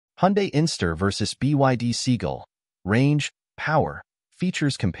Hyundai Inster versus BYD Seagull. Range, power,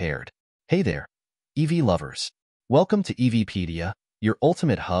 features compared. Hey there, EV lovers. Welcome to EVpedia, your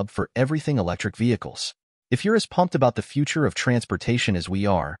ultimate hub for everything electric vehicles. If you're as pumped about the future of transportation as we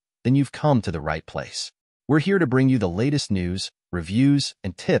are, then you've come to the right place. We're here to bring you the latest news, reviews,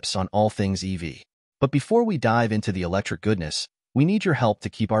 and tips on all things EV. But before we dive into the electric goodness, we need your help to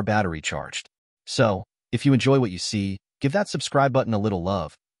keep our battery charged. So, if you enjoy what you see, give that subscribe button a little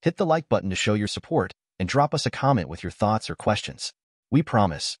love, hit the like button to show your support, and drop us a comment with your thoughts or questions. We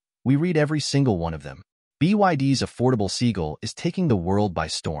promise, we read every single one of them. BYD's affordable Seagull is taking the world by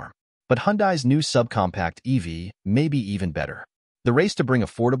storm. But Hyundai's new subcompact EV may be even better. The race to bring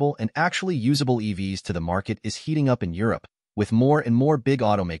affordable and actually usable EVs to the market is heating up in Europe, with more and more big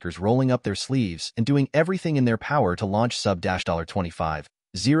automakers rolling up their sleeves and doing everything in their power to launch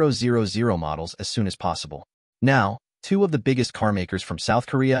sub-$25,000 models as soon as possible. Now, two of the biggest car makers from South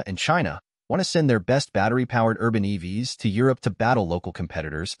Korea and China want to send their best battery-powered urban EVs to Europe to battle local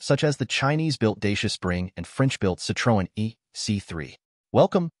competitors such as the Chinese-built Dacia Spring and French-built Citroën E-C3.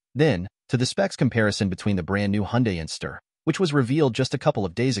 Welcome, then, to the specs comparison between the brand-new Hyundai Inster, which was revealed just a couple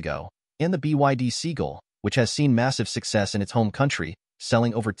of days ago, and the BYD Seagull, which has seen massive success in its home country,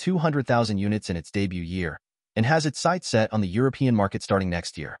 selling over 200,000 units in its debut year, and has its sights set on the European market starting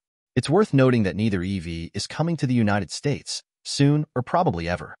next year. It's worth noting that neither EV is coming to the United States, soon or probably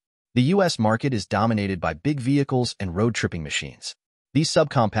ever. The US market is dominated by big vehicles and road-tripping machines. These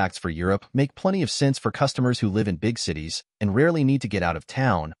subcompacts for Europe make plenty of sense for customers who live in big cities and rarely need to get out of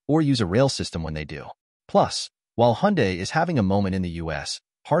town or use a rail system when they do. Plus, while Hyundai is having a moment in the US,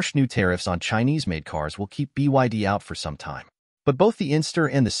 harsh new tariffs on Chinese-made cars will keep BYD out for some time. But both the Inster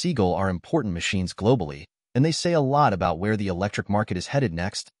and the Seagull are important machines globally, and they say a lot about where the electric market is headed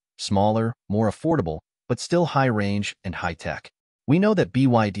next: smaller, more affordable, but still high range and high-tech. We know that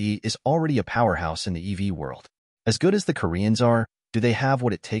BYD is already a powerhouse in the EV world. As good as the Koreans are, do they have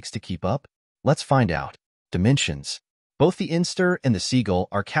what it takes to keep up? Let's find out. Dimensions. Both the Inster and the Seagull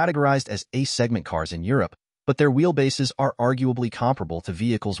are categorized as A-segment cars in Europe, but their wheelbases are arguably comparable to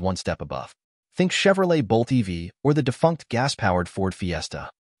vehicles one step above. Think Chevrolet Bolt EV or the defunct gas-powered Ford Fiesta.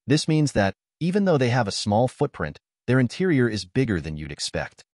 This means that, even though they have a small footprint, their interior is bigger than you'd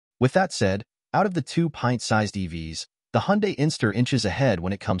expect. With that said, out of the two pint-sized EVs, the Hyundai Inster inches ahead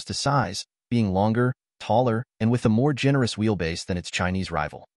when it comes to size, being longer, taller, and with a more generous wheelbase than its Chinese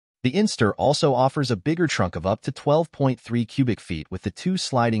rival. The Inster also offers a bigger trunk of up to 12.3 cubic feet with the two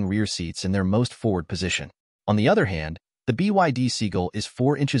sliding rear seats in their most forward position. On the other hand, the BYD Seagull is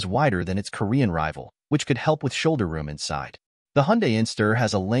 4 inches wider than its Korean rival, which could help with shoulder room inside. The Hyundai Inster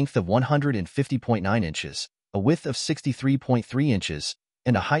has a length of 150.9 inches, a width of 63.3 inches,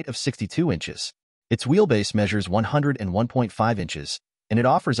 and a height of 62 inches. Its wheelbase measures 101.5 inches, and it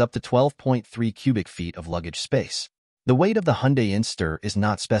offers up to 12.3 cubic feet of luggage space. The weight of the Hyundai Inster is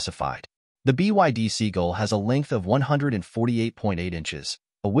not specified. The BYD Seagull has a length of 148.8 inches,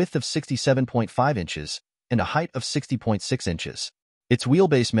 a width of 67.5 inches, and a height of 60.6 inches. Its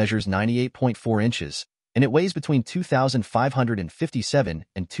wheelbase measures 98.4 inches, and it weighs between 2,557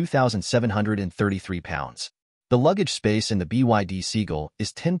 and 2,733 pounds. The luggage space in the BYD Seagull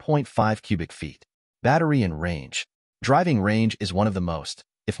is 10.5 cubic feet. Battery and range. Driving range is one of the most,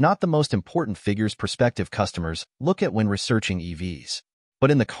 if not the most important figures prospective customers look at when researching EVs. But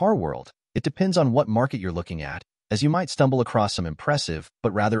in the car world, it depends on what market you're looking at, as you might stumble across some impressive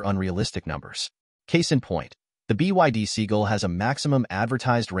but rather unrealistic numbers. Case in point, the BYD Seagull has a maximum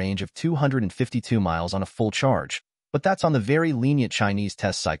advertised range of 252 miles on a full charge, but that's on the very lenient Chinese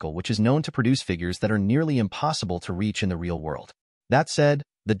test cycle, which is known to produce figures that are nearly impossible to reach in the real world. That said,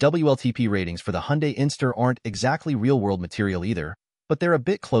 the WLTP ratings for the Hyundai Inster aren't exactly real-world material either, but they're a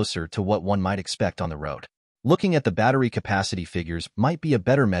bit closer to what one might expect on the road. Looking at the battery capacity figures might be a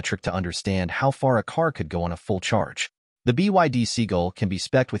better metric to understand how far a car could go on a full charge. The BYD Seagull can be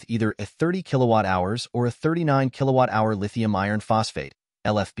spec'd with either a 30 kilowatt-hours or a 39 kilowatt-hour lithium iron phosphate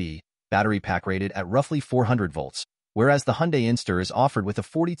 (LFP) battery pack rated at roughly 400 volts, whereas the Hyundai Inster is offered with a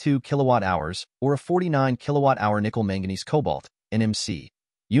 42 kilowatt-hours or a 49 kilowatt-hour nickel manganese cobalt (NMC)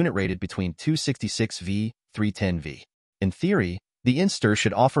 unit rated between 266V, 310V. In theory, the Inster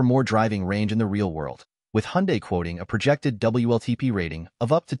should offer more driving range in the real world, with Hyundai quoting a projected WLTP rating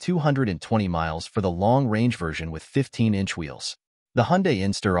of up to 220 miles for the long-range version with 15-inch wheels. The Hyundai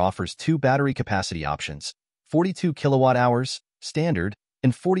Inster offers two battery capacity options: 42 kilowatt-hours, standard,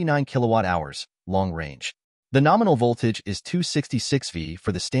 and 49 kilowatt-hours, long range. The nominal voltage is 266V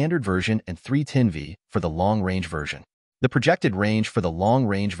for the standard version and 310V for the long-range version. The projected range for the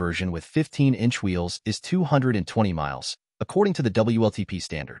long-range version with 15-inch wheels is 220 miles, according to the WLTP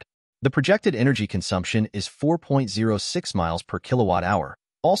standard. The projected energy consumption is 4.06 miles per kilowatt hour,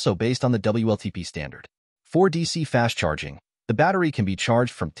 also based on the WLTP standard. For DC fast charging, the battery can be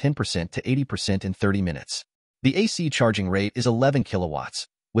charged from 10% to 80% in 30 minutes. The AC charging rate is 11 kilowatts,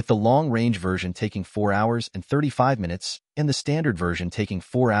 with the long-range version taking 4 hours and 35 minutes and the standard version taking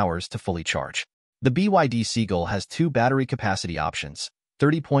 4 hours to fully charge. The BYD Seagull has two battery capacity options,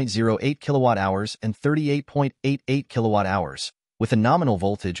 30.08 kilowatt-hours and 38.88 kilowatt-hours, with a nominal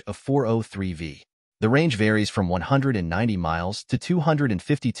voltage of 403 V. The range varies from 190 miles to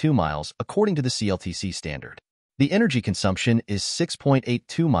 252 miles according to the CLTC standard. The energy consumption is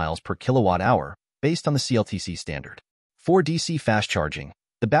 6.82 miles per kilowatt-hour based on the CLTC standard. For DC fast charging,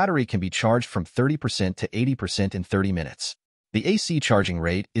 the battery can be charged from 30% to 80% in 30 minutes. The AC charging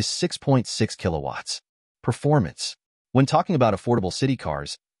rate is 6.6 kilowatts. Performance. When talking about affordable city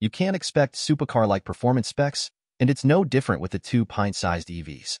cars, you can't expect supercar-like performance specs, and it's no different with the two pint-sized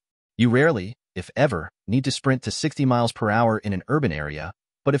EVs. You rarely, if ever, need to sprint to 60 miles per hour in an urban area,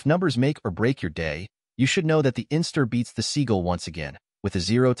 but if numbers make or break your day, you should know that the Inster beats the Seagull once again, with a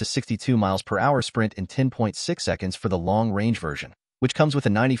 0 to 62 miles per hour sprint in 10.6 seconds for the long-range version, which comes with a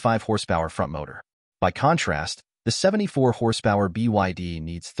 95 horsepower front motor. By contrast, the 74 horsepower BYD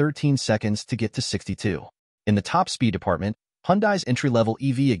needs 13 seconds to get to 62. In the top speed department, Hyundai's entry-level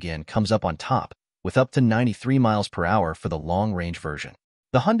EV again comes up on top, with up to 93 miles per hour for the long-range version.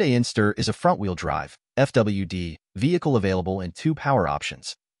 The Hyundai Inster is a front-wheel drive, FWD, vehicle available in two power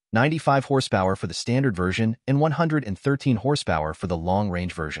options, 95 horsepower for the standard version and 113 horsepower for the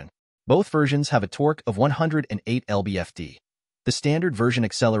long-range version. Both versions have a torque of 108 lb-ft. The standard version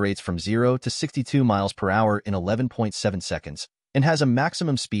accelerates from 0 to 62 miles per hour in 11.7 seconds and has a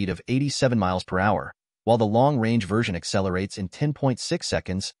maximum speed of 87 miles per hour, while the long-range version accelerates in 10.6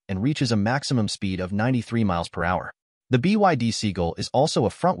 seconds and reaches a maximum speed of 93 miles per hour. The BYD Seagull is also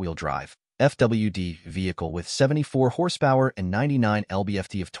a front-wheel drive, FWD vehicle with 74 horsepower and 99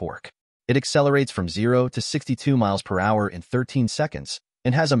 lb-ft of torque. It accelerates from 0 to 62 miles per hour in 13 seconds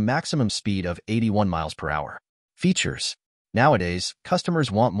and has a maximum speed of 81 miles per hour. Features. Nowadays,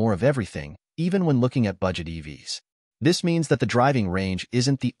 customers want more of everything, even when looking at budget EVs. This means that the driving range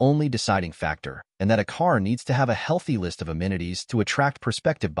isn't the only deciding factor, and that a car needs to have a healthy list of amenities to attract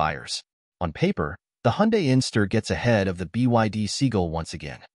prospective buyers. On paper, the Hyundai Inster gets ahead of the BYD Seagull once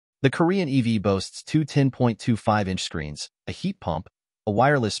again. The Korean EV boasts two 10.25-inch screens, a heat pump, a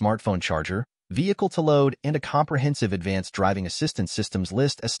wireless smartphone charger, vehicle-to-load, and a comprehensive advanced driving assistance systems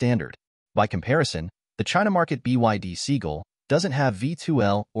list as standard. By comparison, the China market BYD Seagull doesn't have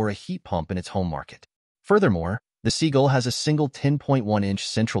V2L or a heat pump in its home market. Furthermore, the Seagull has a single 10.1-inch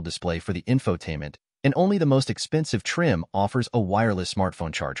central display for the infotainment, and only the most expensive trim offers a wireless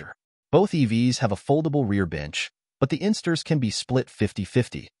smartphone charger. Both EVs have a foldable rear bench, but the Insters can be split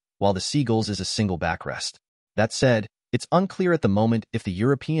 50-50, while the Seagull's is a single backrest. That said, it's unclear at the moment if the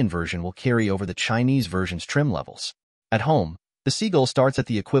European version will carry over the Chinese version's trim levels. At home, the Seagull starts at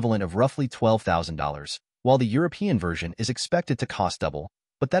the equivalent of roughly $12,000, while the European version is expected to cost double,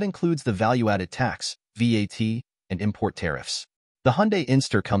 but that includes the value-added tax, VAT, and import tariffs. The Hyundai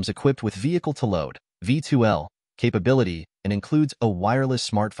Inster comes equipped with vehicle-to-load, V2L, capability and includes a wireless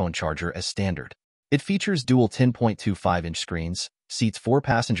smartphone charger as standard. It features dual 10.25-inch screens, seats 4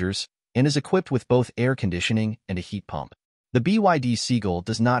 passengers, and is equipped with both air conditioning and a heat pump. The BYD Seagull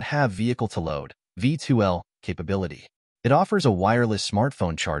does not have vehicle-to-load, V2L, capability. It offers a wireless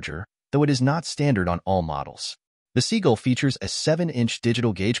smartphone charger, though it is not standard on all models. The Seagull features a 7-inch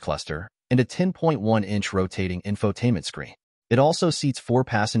digital gauge cluster and a 10.1-inch rotating infotainment screen. It also seats 4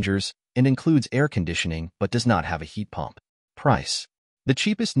 passengers and includes air conditioning but does not have a heat pump. Price. The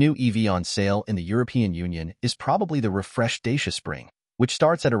cheapest new EV on sale in the European Union is probably the refreshed Dacia Spring, which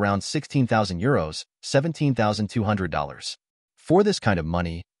starts at around €16,000, $17,200. For this kind of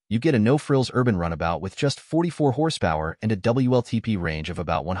money, you get a no-frills urban runabout with just 44 horsepower and a WLTP range of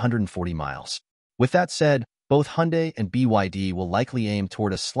about 140 miles. With that said, both Hyundai and BYD will likely aim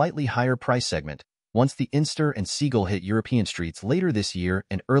toward a slightly higher price segment once the Inster and Seagull hit European streets later this year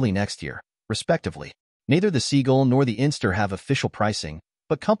and early next year, respectively. Neither the Seagull nor the Inster have official pricing,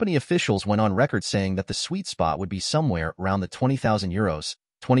 but company officials went on record saying that the sweet spot would be somewhere around the €20,000,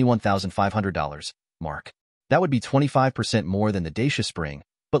 $21,500 mark. That would be 25% more than the Dacia Spring,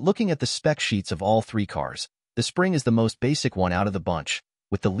 but looking at the spec sheets of all three cars, the Spring is the most basic one out of the bunch,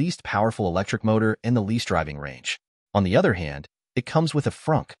 with the least powerful electric motor and the least driving range. On the other hand, it comes with a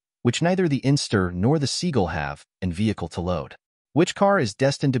frunk, which neither the Inster nor the Seagull have, and vehicle-to-load. Which car is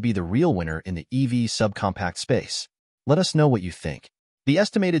destined to be the real winner in the EV subcompact space? Let us know what you think. The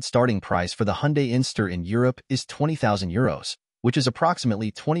estimated starting price for the Hyundai Inster in Europe is €20,000, which is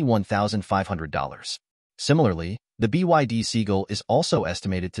approximately $21,500. Similarly, the BYD Seagull is also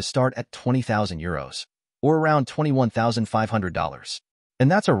estimated to start at €20,000, or around $21,500. And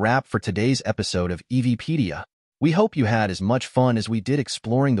that's a wrap for today's episode of EVpedia. We hope you had as much fun as we did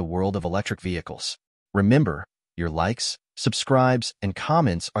exploring the world of electric vehicles. Remember, your likes, subscribes, and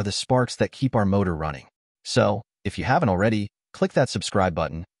comments are the sparks that keep our motor running. So, if you haven't already, click that subscribe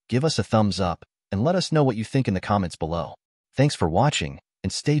button, give us a thumbs up, and let us know what you think in the comments below. Thanks for watching,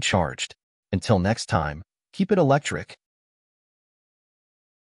 and stay charged. Until next time, keep it electric.